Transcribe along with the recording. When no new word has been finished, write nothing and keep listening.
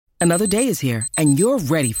Another day is here, and you're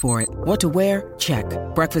ready for it. What to wear? Check.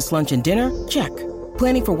 Breakfast, lunch, and dinner? Check.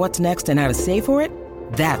 Planning for what's next and how to save for it?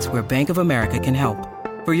 That's where Bank of America can help.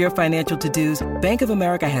 For your financial to-dos, Bank of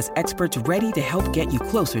America has experts ready to help get you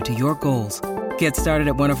closer to your goals. Get started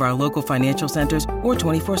at one of our local financial centers or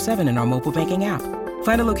 24/7 in our mobile banking app.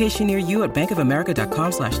 Find a location near you at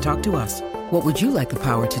bankofamerica.com/talktous. What would you like the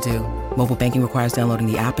power to do? Mobile banking requires downloading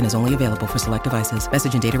the app and is only available for select devices.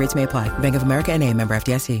 Message and data rates may apply. Bank of America N.A., member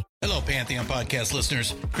FDIC. Hello, Pantheon podcast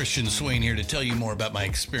listeners. Christian Swain here to tell you more about my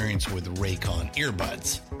experience with Raycon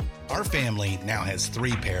earbuds. Our family now has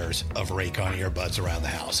 3 pairs of Raycon earbuds around the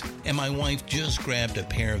house, and my wife just grabbed a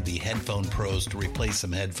pair of the Headphone Pros to replace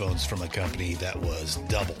some headphones from a company that was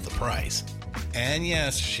double the price. And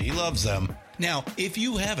yes, she loves them. Now, if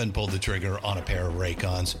you haven't pulled the trigger on a pair of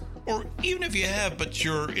Raycons, or even if you have, but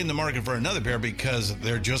you're in the market for another pair because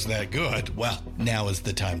they're just that good, well, now is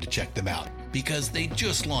the time to check them out, because they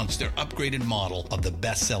just launched their upgraded model of the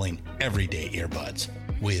best-selling everyday earbuds.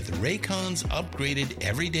 With Raycon's upgraded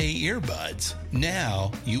everyday earbuds,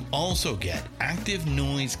 now you also get active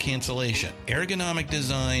noise cancellation, ergonomic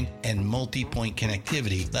design, and multi-point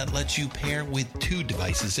connectivity that lets you pair with 2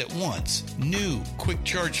 devices at once. New quick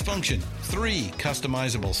charge function, 3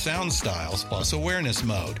 customizable sound styles, plus awareness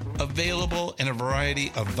mode. Available in a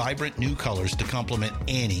variety of vibrant new colors to complement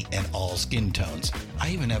any and all skin tones.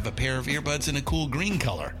 I even have a pair of earbuds in a cool green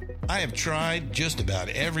color. I have tried just about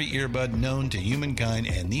every earbud known to humankind,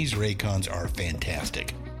 and these Raycons are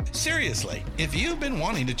fantastic. Seriously, if you've been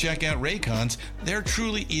wanting to check out Raycons, there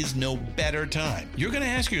truly is no better time. You're going to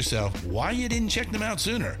ask yourself why you didn't check them out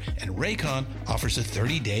sooner, and Raycon offers a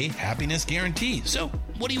 30-day happiness guarantee. So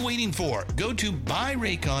what are you waiting for? Go to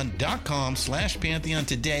buyraycon.com/Pantheon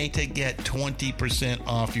today to get 20%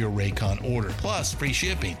 off your Raycon order, plus free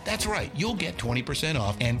shipping. That's right, you'll get 20%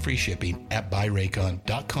 off and free shipping at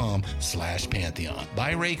buyraycon.com/Pantheon.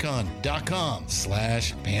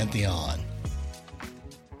 buyraycon.com/Pantheon.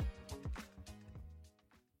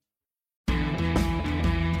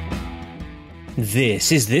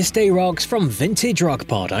 This is This Day Rocks from Vintage Rock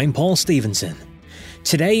Pod. I'm Paul Stevenson.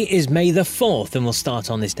 Today is May the 4th, and we'll start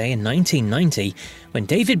on this day in 1990 when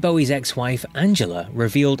David Bowie's ex-wife Angela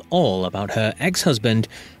revealed all about her ex-husband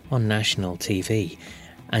on national TV.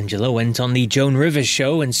 Angela went on the Joan Rivers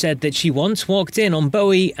show and said that she once walked in on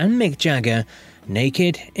Bowie and Mick Jagger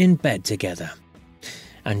naked in bed together.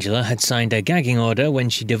 Angela had signed a gagging order when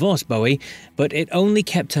she divorced Bowie, but it only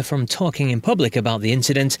kept her from talking in public about the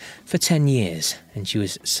incident for 10 years, and she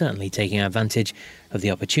was certainly taking advantage of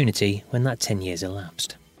the opportunity when that 10 years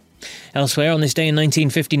elapsed. Elsewhere, on this day in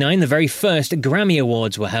 1959, the very first Grammy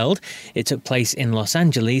Awards were held. It took place in Los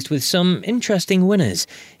Angeles with some interesting winners,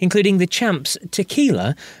 including the Champs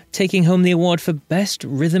Tequila taking home the award for Best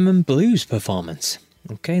Rhythm and Blues Performance.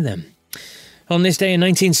 Okay then. On this day in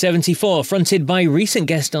 1974, fronted by recent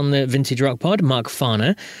guest on the Vintage Rock Pod, Mark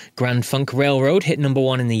Farner, Grand Funk Railroad hit number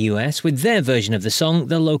 1 in the US with their version of the song,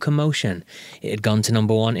 The Locomotion. It had gone to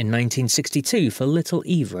number 1 in 1962 for Little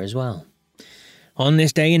Eva as well. On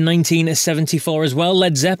this day in 1974 as well,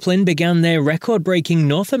 Led Zeppelin began their record-breaking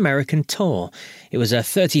North American tour. It was a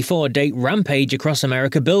 34-date rampage across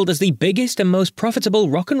America, billed as the biggest and most profitable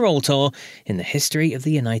rock and roll tour in the history of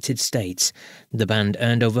the United States. The band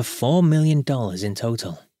earned over $4 million in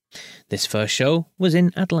total. This first show was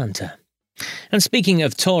in Atlanta. And speaking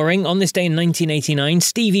of touring, on this day in 1989,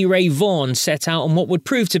 Stevie Ray Vaughan set out on what would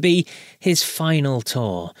prove to be his final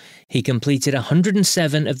tour. He completed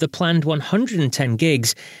 107 of the planned 110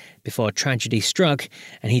 gigs before tragedy struck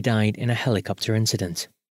and he died in a helicopter incident.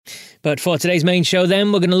 But for today's main show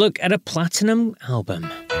then, we're going to look at a platinum album.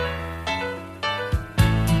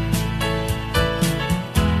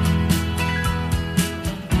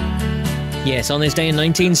 Yes, on this day in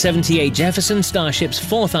 1978, Jefferson Starship's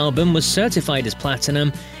 4th album was certified as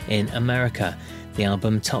platinum in America. The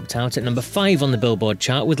album topped out at number 5 on the Billboard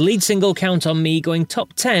chart, with lead single Count on Me going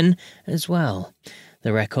top 10 as well.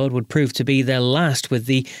 The record would prove to be their last with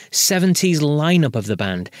the 70s lineup of the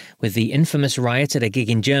band, with the infamous riot at a gig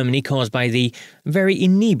in Germany caused by the very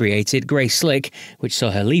inebriated Grace Slick, which saw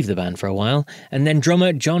her leave the band for a while, and then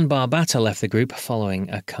drummer John Barbata left the group following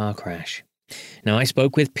a car crash. Now, I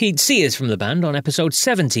spoke with Pete Sears from the band on episode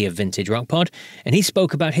 70 of Vintage Rock Pod, and he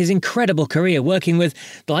spoke about his incredible career working with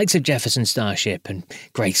the likes of Jefferson Starship and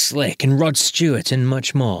Grace Slick and Rod Stewart and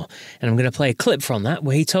much more. And I'm going to play a clip from that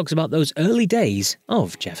where he talks about those early days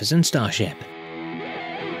of Jefferson Starship.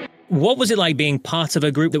 What was it like being part of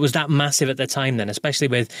a group that was that massive at the time then, especially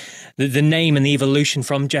with the name and the evolution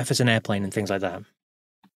from Jefferson Airplane and things like that?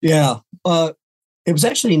 Yeah, it was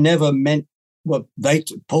actually never meant Well,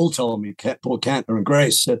 Paul told me, Paul Kantner and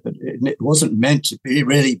Grace said that it wasn't meant to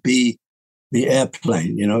really be the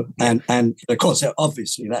airplane, you know, and of course,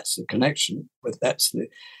 obviously, that's the connection. That's the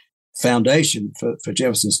foundation for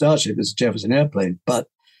Jefferson Starship is Jefferson Airplane. But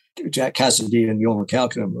Jack Cassidy and Jorma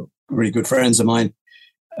Kaukonen were really good friends of mine,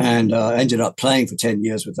 and I ended up playing for 10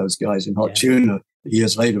 years with those guys in Hot Tuna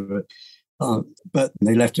years later. But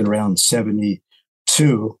they left in around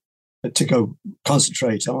 72 to go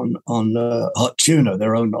concentrate on Hot Tuna,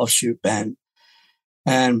 their own offshoot band.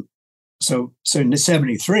 And so in the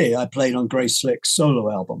 73, I played on Grace Slick's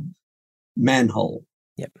solo album, Manhole.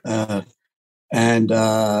 Yep. And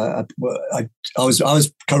I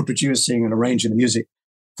was co-producing and arranging the music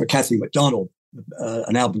for Kathy McDonald,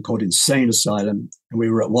 an album called Insane Asylum. And we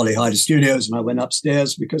were at Wally Heider Studios, and I went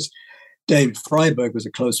upstairs because David Freiberg was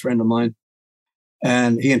a close friend of mine.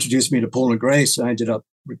 And he introduced me to Paul and Grace. I ended up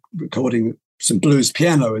recording some blues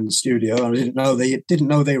piano in the studio. I didn't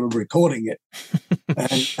know they were recording it.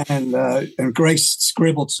 and Grace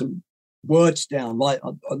scribbled some words down right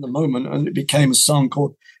on the moment, and it became a song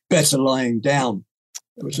called Better Lying Down,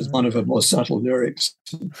 which is one of her more subtle lyrics.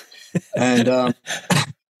 And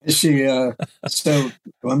she put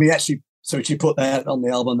that on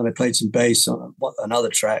the album, and I played some bass on another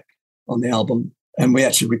track on the album, and we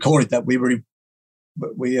actually recorded that. We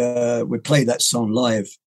played that song live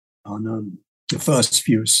on the first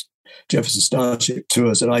few Jefferson Starship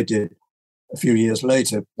tours that I did a few years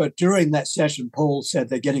later. But during that session, Paul said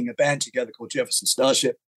they're getting a band together called Jefferson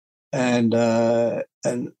Starship, and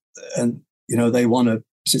you know, they want to,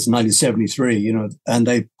 since 1973, you know, and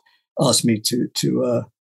they asked me to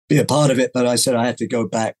be a part of it. But I said I had to go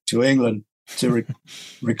back to England to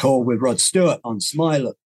record with Rod Stewart on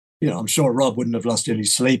Smiler. You know, I'm sure Rob wouldn't have lost any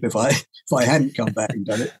sleep if I hadn't come back and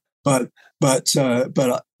done it. But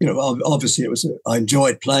you know, obviously I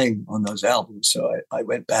enjoyed playing on those albums, so I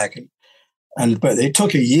went back but it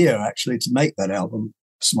took a year actually to make that album,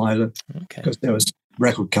 Smiler, because there was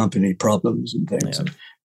record company problems and things. Yeah.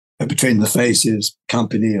 And between the Faces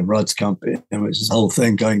company and Rod's company, there was this whole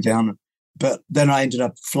thing going down. But then I ended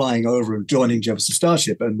up flying over and joining Jefferson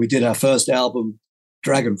Starship, and we did our first album,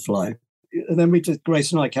 Dragonfly. And then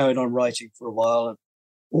Grace and I carried on writing for a while, and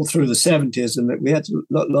all through the 70s, and we had a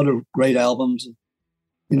lot of great albums,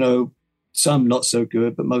 you know, some not so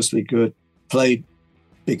good, but mostly good. Played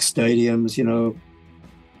big stadiums, you know.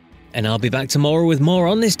 And I'll be back tomorrow with more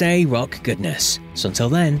On This Day Rock Goodness. So until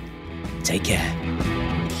then, take care.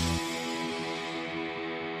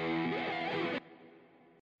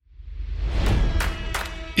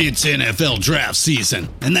 It's NFL draft season,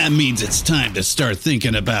 and that means it's time to start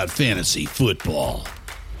thinking about fantasy football.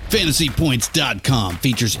 FantasyPoints.com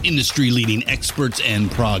features industry-leading experts and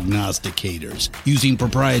prognosticators using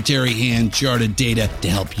proprietary hand-charted data to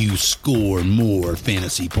help you score more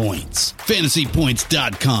fantasy points.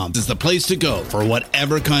 FantasyPoints.com is the place to go for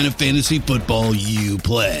whatever kind of fantasy football you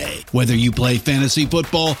play. Whether you play fantasy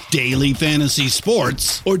football, daily fantasy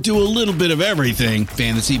sports, or do a little bit of everything,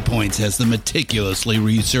 Fantasy Points has the meticulously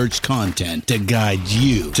researched content to guide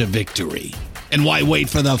you to victory. And why wait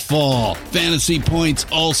for the fall? Fantasy Points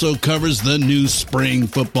also covers the new spring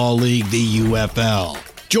football league, the UFL.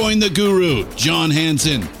 Join the guru, John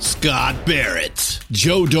Hansen, Scott Barrett,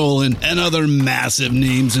 Joe Dolan, and other massive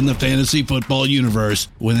names in the fantasy football universe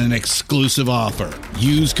with an exclusive offer.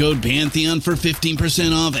 Use code Pantheon for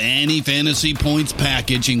 15% off any Fantasy Points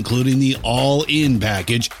package, including the all-in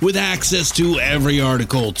package, with access to every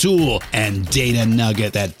article, tool, and data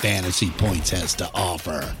nugget that Fantasy Points has to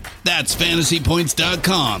offer. That's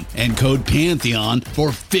FantasyPoints.com and code Pantheon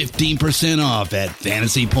for 15% off at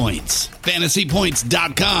Fantasy Points.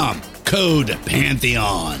 FantasyPoints.com, code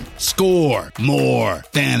Pantheon. Score more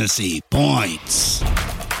fantasy points.